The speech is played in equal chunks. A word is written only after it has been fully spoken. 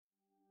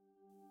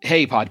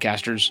Hey,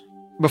 podcasters.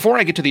 Before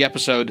I get to the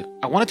episode,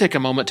 I want to take a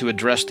moment to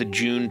address the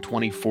June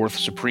 24th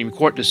Supreme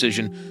Court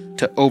decision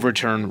to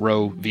overturn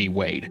Roe v.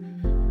 Wade.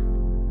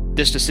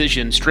 This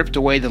decision stripped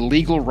away the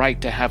legal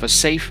right to have a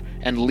safe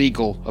and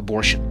legal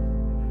abortion.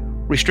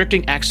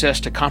 Restricting access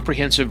to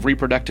comprehensive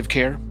reproductive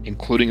care,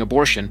 including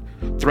abortion,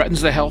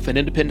 threatens the health and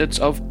independence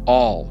of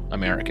all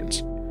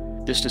Americans.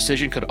 This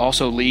decision could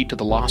also lead to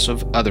the loss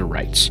of other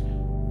rights.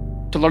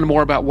 To learn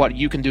more about what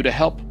you can do to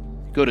help,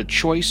 go to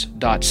choice.crd.co.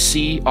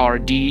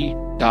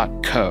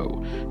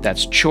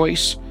 That's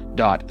choice.crd.co.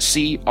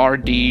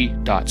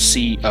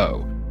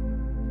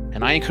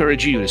 And I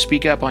encourage you to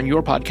speak up on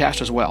your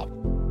podcast as well.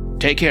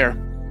 Take care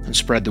and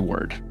spread the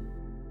word.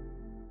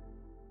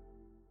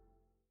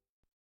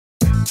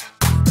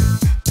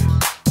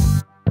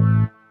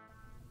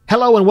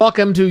 Hello and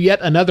welcome to yet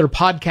another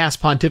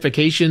podcast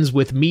Pontifications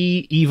with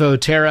me, Evo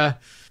Terra.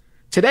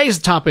 Today's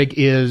topic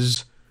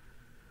is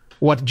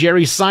what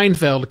Jerry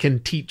Seinfeld can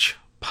teach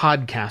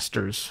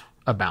podcasters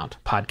about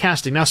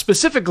podcasting. Now,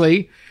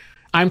 specifically,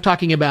 I'm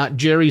talking about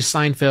Jerry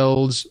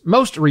Seinfeld's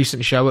most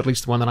recent show, at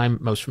least the one that I'm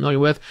most familiar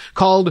with,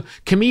 called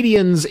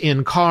Comedians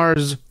in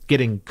Cars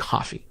Getting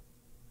Coffee.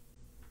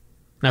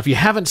 Now, if you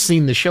haven't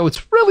seen the show,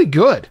 it's really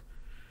good.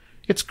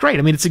 It's great.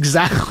 I mean, it's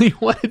exactly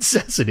what it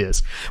says it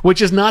is,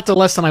 which is not the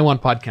lesson I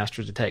want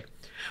podcasters to take.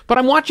 But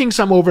I'm watching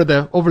some over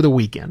the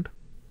weekend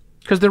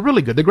because they're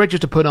really good. They're great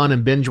just to put on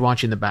and binge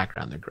watch in the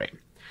background. They're great.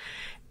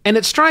 And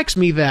it strikes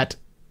me that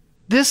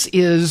this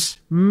is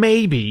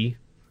maybe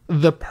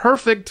the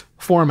perfect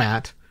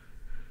format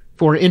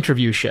for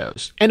interview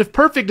shows. And if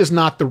perfect is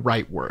not the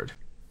right word,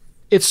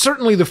 it's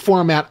certainly the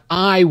format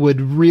I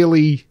would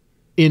really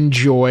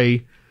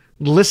enjoy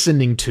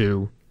listening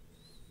to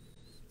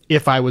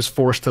if I was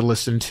forced to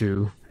listen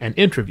to an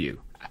interview.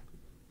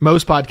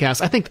 Most podcasts,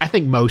 I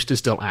think most is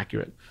still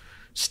accurate,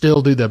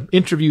 still do the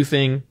interview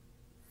thing.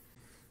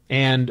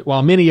 And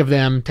while many of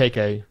them take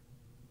a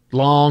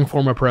long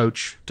form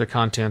approach to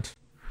content,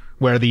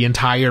 where the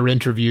entire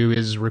interview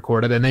is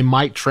recorded, and they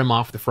might trim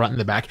off the front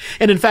and the back.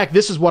 And in fact,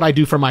 this is what I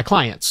do for my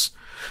clients.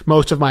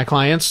 Most of my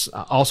clients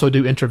also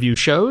do interview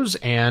shows,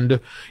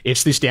 and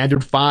it's the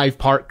standard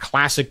 5-part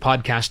classic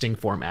podcasting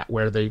format,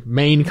 where the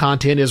main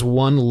content is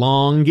one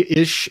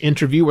long-ish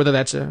interview, whether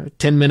that's a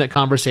 10-minute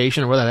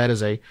conversation or whether that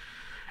is a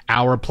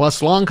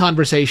hour-plus long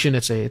conversation.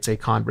 It's a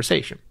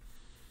conversation.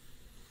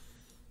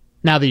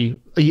 Now, the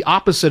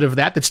opposite of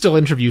that, that's still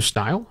interview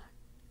style,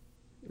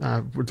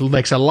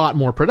 makes a lot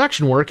more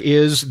production work,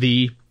 is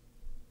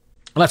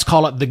let's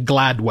call it the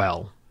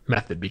Gladwell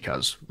method,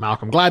 because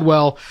Malcolm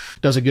Gladwell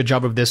does a good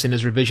job of this in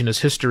his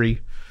revisionist history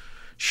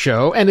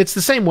show. And it's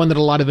the same one that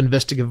a lot of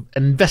investigative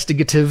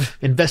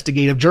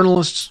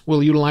journalists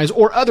will utilize,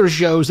 or other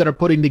shows that are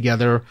putting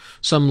together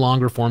some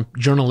longer form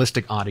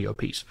journalistic audio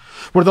piece,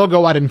 where they'll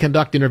go out and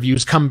conduct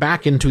interviews, come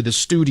back into the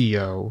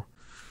studio,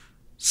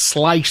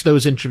 slice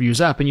those interviews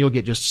up, and you'll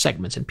get just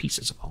segments and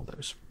pieces of all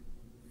those.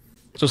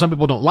 So some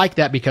people don't like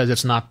that because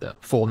it's not the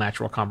full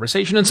natural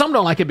conversation, and some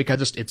don't like it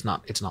because it's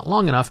not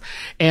long enough.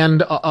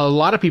 And a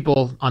lot of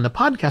people on the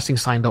podcasting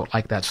side don't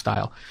like that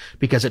style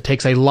because it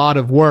takes a lot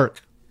of work,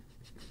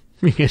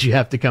 because you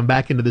have to come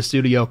back into the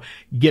studio,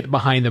 get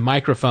behind the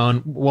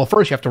microphone. Well,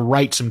 first you have to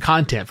write some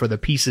content for the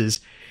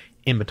pieces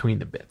in between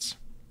the bits.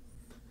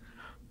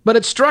 But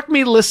it struck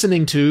me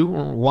listening to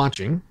or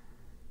watching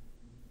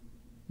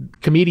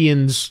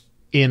Comedians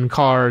in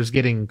Cars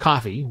Getting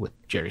Coffee with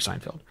Jerry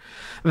Seinfeld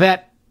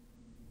that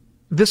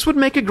this would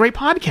make a great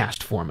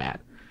podcast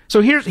format.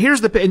 So here's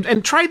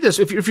and try this.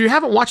 If you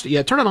haven't watched it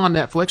yet, turn it on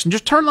Netflix and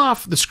just turn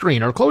off the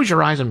screen or close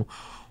your eyes and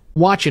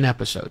watch an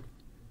episode,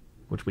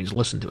 which means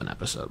listen to an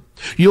episode.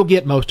 You'll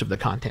get most of the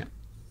content.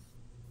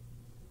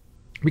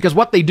 Because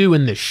what they do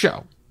in this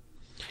show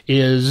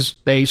is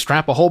they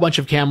strap a whole bunch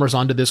of cameras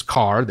onto this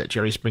car that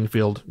Jerry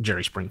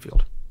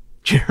Seinfeld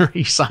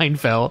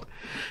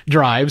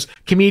drives.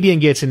 Comedian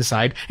gets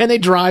inside and they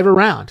drive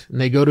around and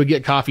they go to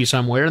get coffee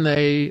somewhere, and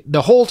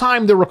the whole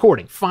time they're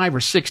recording 5 or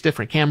 6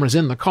 different cameras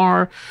in the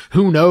car.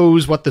 Who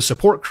knows what the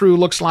support crew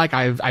looks like?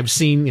 I've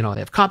seen, they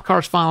have cop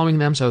cars following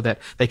them so that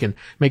they can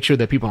make sure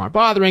that people aren't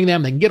bothering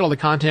them. They can get all the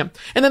content,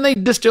 and then they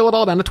distill it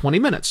all down to 20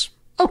 minutes.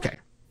 Okay.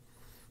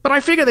 But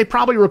I figure they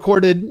probably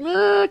recorded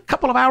a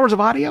couple of hours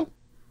of audio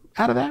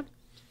out of that.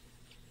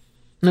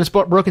 And it's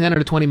broken down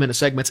into 20-minute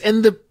segments.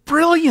 And the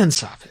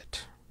brilliance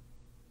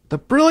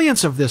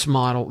of this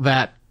model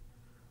that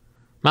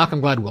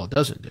Malcolm Gladwell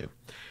doesn't do,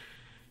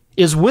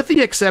 is with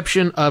the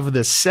exception of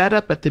the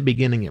setup at the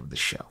beginning of the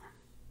show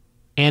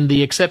and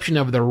the exception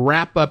of the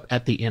wrap-up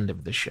at the end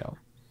of the show,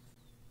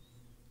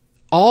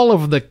 all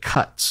of the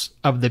cuts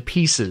of the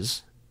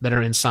pieces that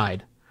are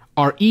inside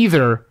are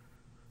either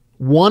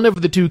one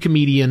of the two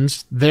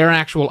comedians, their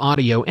actual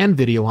audio and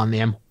video on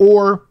them,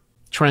 or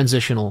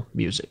transitional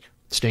music.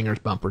 Stingers,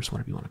 bumpers,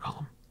 whatever you want to call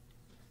them.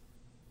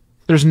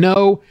 There's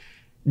no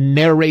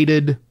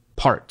narrated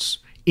parts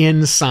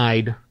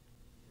inside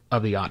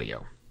of the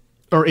audio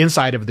or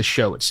inside of the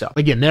show itself.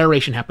 Again,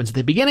 narration happens at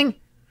the beginning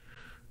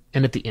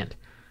and at the end.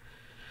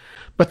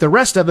 But the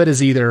rest of it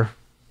is either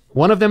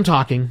one of them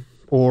talking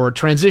or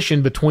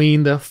transition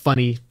between the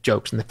funny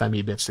jokes and the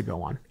funny bits that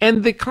go on.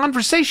 And the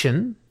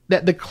conversation,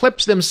 that the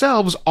clips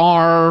themselves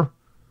are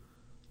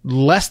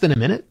less than a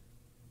minute.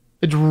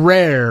 It's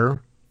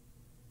rare.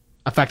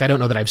 In fact, I don't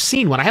know that I've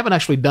seen one. I haven't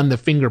actually done the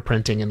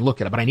fingerprinting and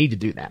look at it, but I need to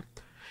do that.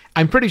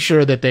 I'm pretty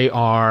sure that they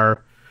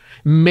are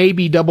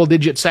maybe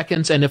double-digit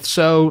seconds, and if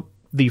so,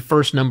 the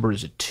first number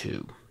is a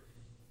 2.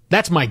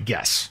 That's my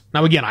guess.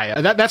 Now, again,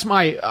 that's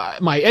my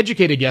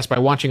educated guess by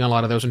watching a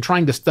lot of those and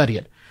trying to study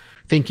it,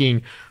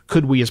 thinking,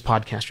 could we as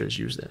podcasters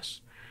use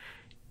this?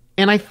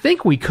 And I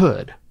think we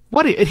could.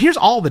 Here's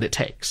all that it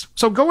takes.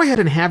 So go ahead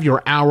and have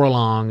your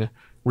hour-long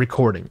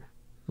recording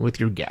with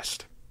your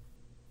guest.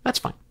 That's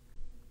fine.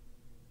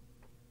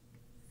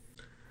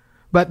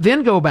 But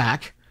then go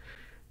back,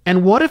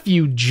 and what if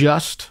you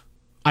just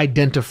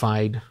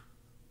identified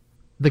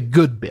the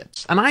good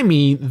bits? And I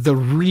mean the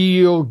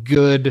real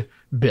good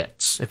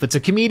bits. If it's a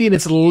comedian,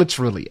 it's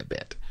literally a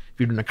bit. If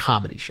you're doing a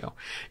comedy show.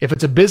 If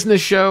it's a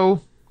business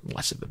show,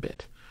 less of a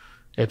bit.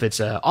 If it's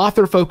an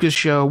author-focused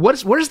show,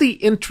 where's the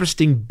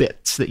interesting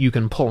bits that you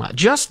can pull out?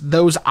 Just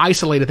those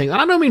isolated things.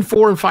 And I don't mean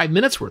 4 and 5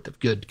 minutes worth of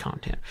good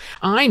content.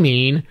 I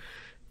mean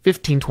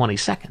 15, 20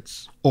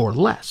 seconds or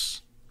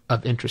less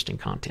of interesting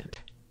content.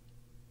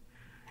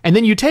 And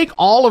then you take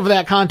all of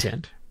that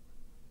content,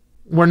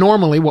 where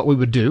normally what we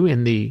would do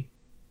in the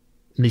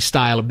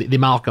style of the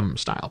Malcolm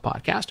style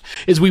podcast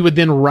is we would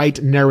then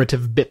write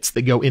narrative bits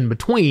that go in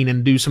between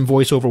and do some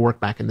voiceover work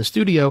back in the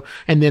studio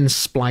and then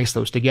splice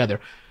those together.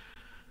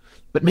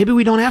 But maybe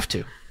we don't have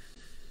to.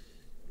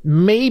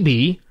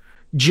 Maybe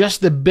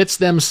just the bits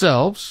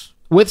themselves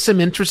with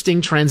some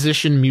interesting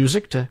transition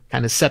music to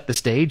kind of set the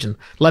stage and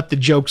let the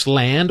jokes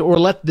land, or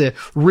let the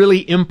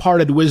really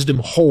imparted wisdom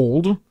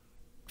hold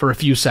for a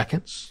few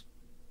seconds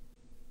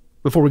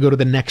before we go to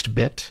the next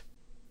bit,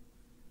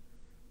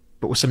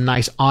 but with some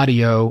nice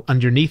audio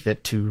underneath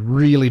it to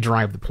really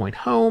drive the point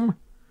home.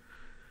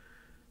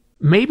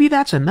 Maybe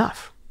that's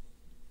enough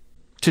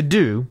to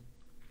do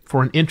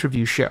for an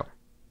interview show.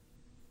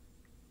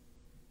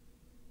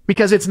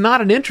 Because it's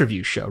not an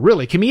interview show,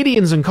 really.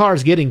 Comedians in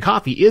Cars Getting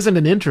Coffee isn't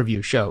an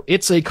interview show.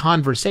 It's a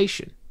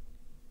conversation.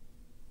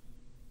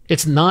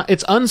 It's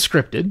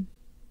unscripted.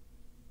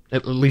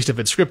 At least if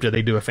it's scripted,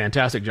 they do a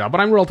fantastic job. But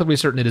I'm relatively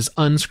certain it is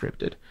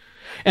unscripted.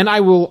 And I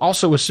will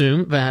also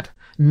assume that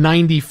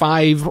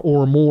 95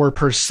 or more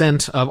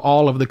 % of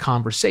all of the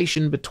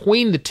conversation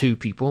between the two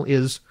people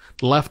is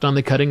left on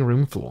the cutting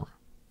room floor.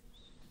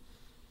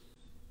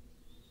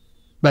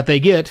 But they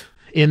get,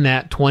 in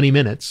that 20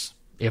 minutes,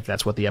 if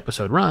that's what the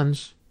episode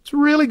runs, it's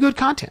really good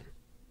content.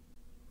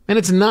 And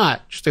it's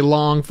not just a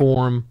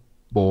long-form,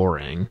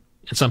 boring,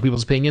 in some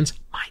people's opinions,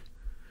 mine,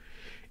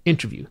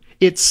 interview.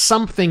 It's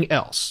something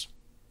else.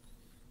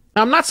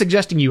 Now, I'm not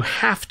suggesting you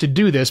have to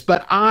do this,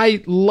 but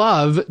I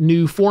love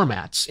new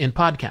formats in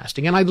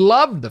podcasting. And I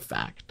love the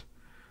fact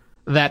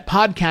that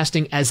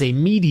podcasting as a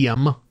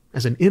medium,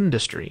 as an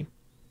industry,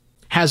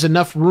 has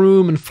enough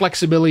room and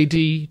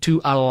flexibility to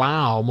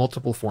allow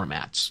multiple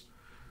formats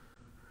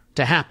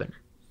to happen.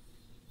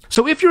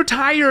 So if you're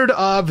tired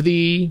of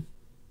the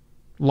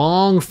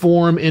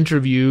long-form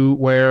interview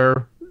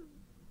where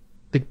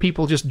the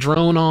people just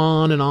drone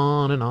on and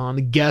on and on,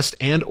 the guest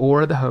and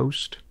or the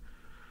host,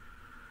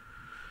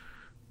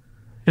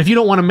 and if you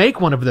don't want to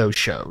make one of those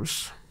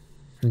shows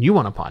and you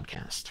want a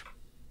podcast,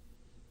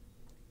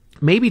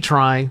 maybe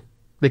try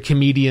the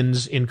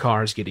Comedians in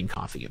Cars Getting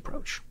Coffee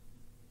approach.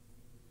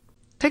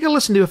 Take a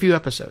listen to a few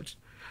episodes.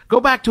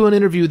 Go back to an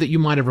interview that you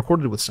might have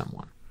recorded with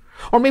someone.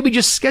 Or maybe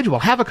just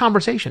have a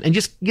conversation and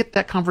just get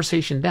that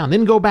conversation down.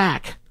 Then go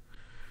back.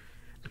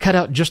 Cut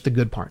out just the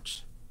good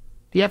parts.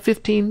 Do you have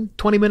 15,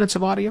 20 minutes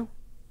of audio?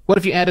 What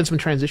if you added some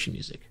transition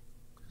music?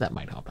 That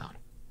might help out.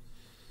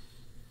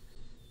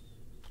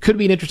 Could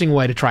be an interesting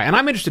way to try. And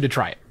I'm interested to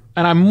try it.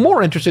 And I'm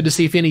more interested to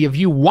see if any of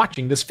you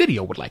watching this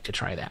video would like to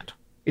try that.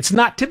 It's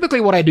not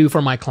typically what I do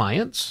for my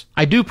clients.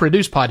 I do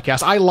produce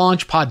podcasts. I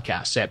launch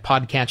podcasts at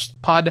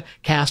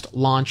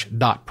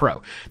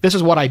podcastlaunch.pro. This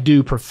is what I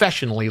do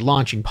professionally,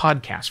 launching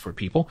podcasts for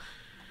people.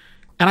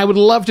 And I would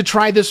love to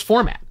try this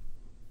format.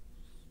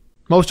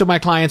 Most of my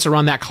clients are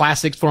on that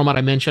classics format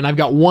I mentioned. I've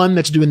got one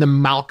that's doing the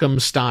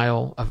Malcolm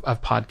style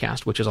of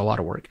podcast, which is a lot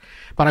of work.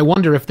 But I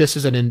wonder if this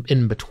is an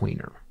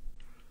in-betweener.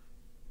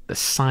 The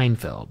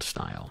Seinfeld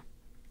style.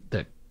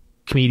 The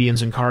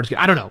Comedians in Cars.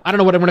 I don't know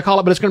what I'm going to call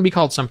it, but it's going to be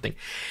called something.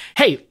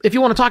 Hey, if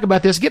you want to talk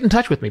about this, get in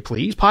touch with me,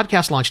 please.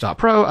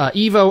 Podcastlaunch.pro.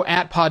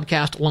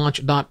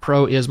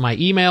 Evo@podcastlaunch.pro is my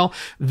email.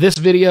 This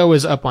video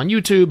is up on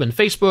YouTube and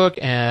Facebook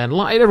and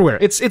everywhere.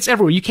 It's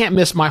everywhere. You can't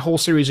miss my whole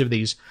series of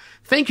these.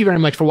 Thank you very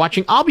much for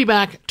watching. I'll be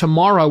back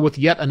tomorrow with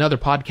yet another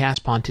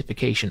podcast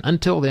pontification.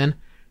 Until then,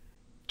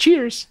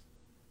 cheers.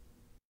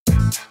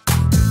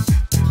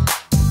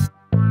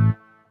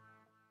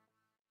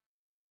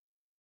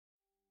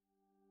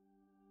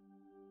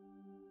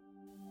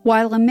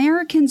 While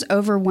Americans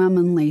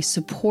overwhelmingly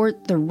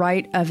support the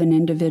right of an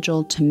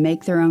individual to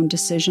make their own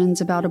decisions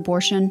about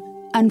abortion,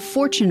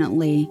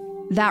 unfortunately,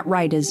 that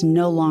right is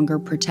no longer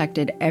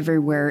protected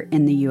everywhere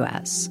in the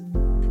U.S.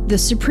 The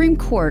Supreme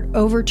Court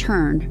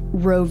overturned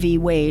Roe v.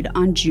 Wade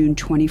on June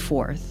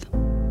 24th.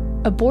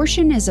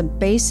 Abortion is a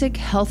basic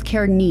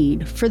healthcare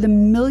need for the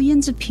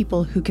millions of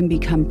people who can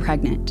become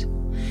pregnant.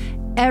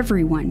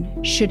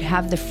 Everyone should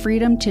have the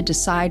freedom to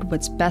decide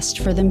what's best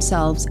for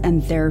themselves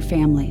and their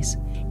families,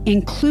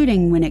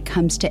 including when it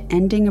comes to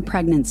ending a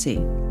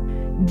pregnancy.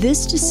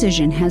 This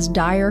decision has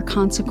dire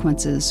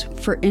consequences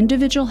for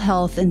individual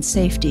health and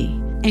safety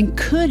and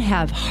could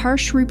have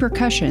harsh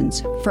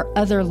repercussions for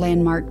other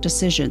landmark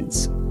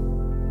decisions.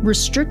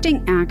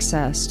 Restricting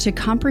access to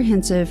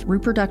comprehensive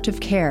reproductive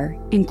care,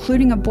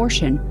 including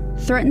abortion,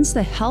 threatens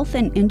the health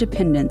and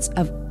independence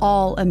of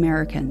all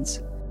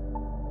Americans.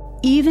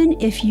 Even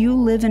if you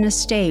live in a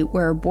state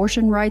where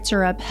abortion rights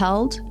are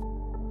upheld,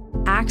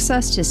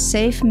 access to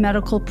safe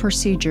medical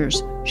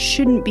procedures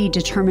shouldn't be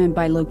determined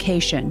by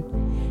location,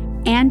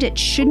 and it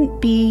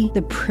shouldn't be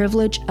the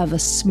privilege of a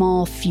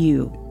small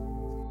few.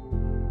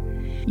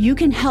 You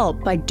can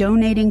help by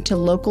donating to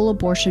local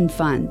abortion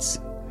funds.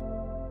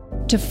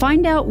 To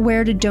find out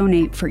where to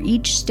donate for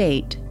each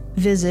state,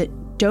 visit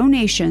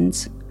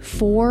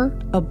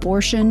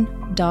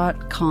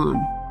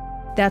donationsforabortion.com.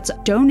 That's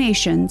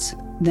donations,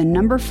 the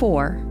number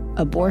 4,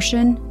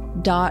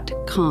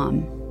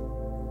 abortion.com.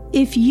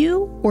 If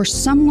you or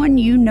someone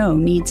you know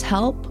needs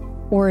help,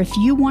 or if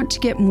you want to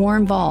get more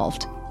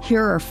involved,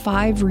 here are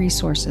 5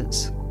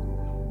 resources.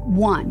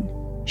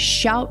 1.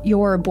 Shout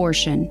Your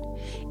Abortion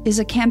is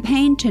a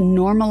campaign to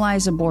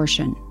normalize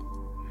abortion.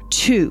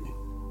 2.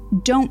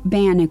 Don't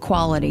Ban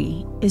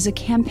Equality is a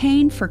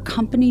campaign for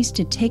companies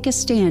to take a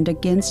stand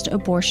against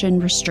abortion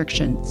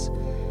restrictions.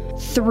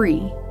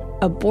 3.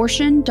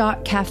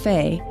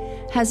 Abortion.cafe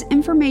has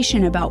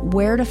information about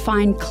where to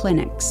find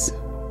clinics.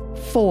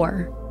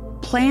 4.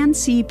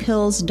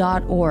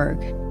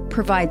 PlanCpills.org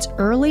provides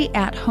early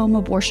at-home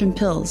abortion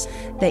pills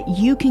that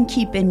you can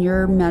keep in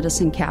your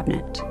medicine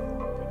cabinet.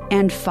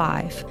 And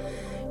 5.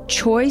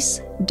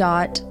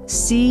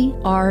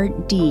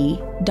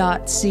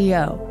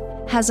 Choice.crd.co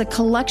has a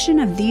collection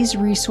of these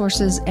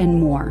resources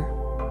and more.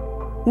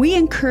 We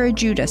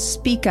encourage you to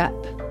speak up,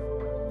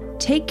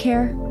 take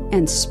care,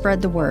 and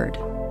spread the word.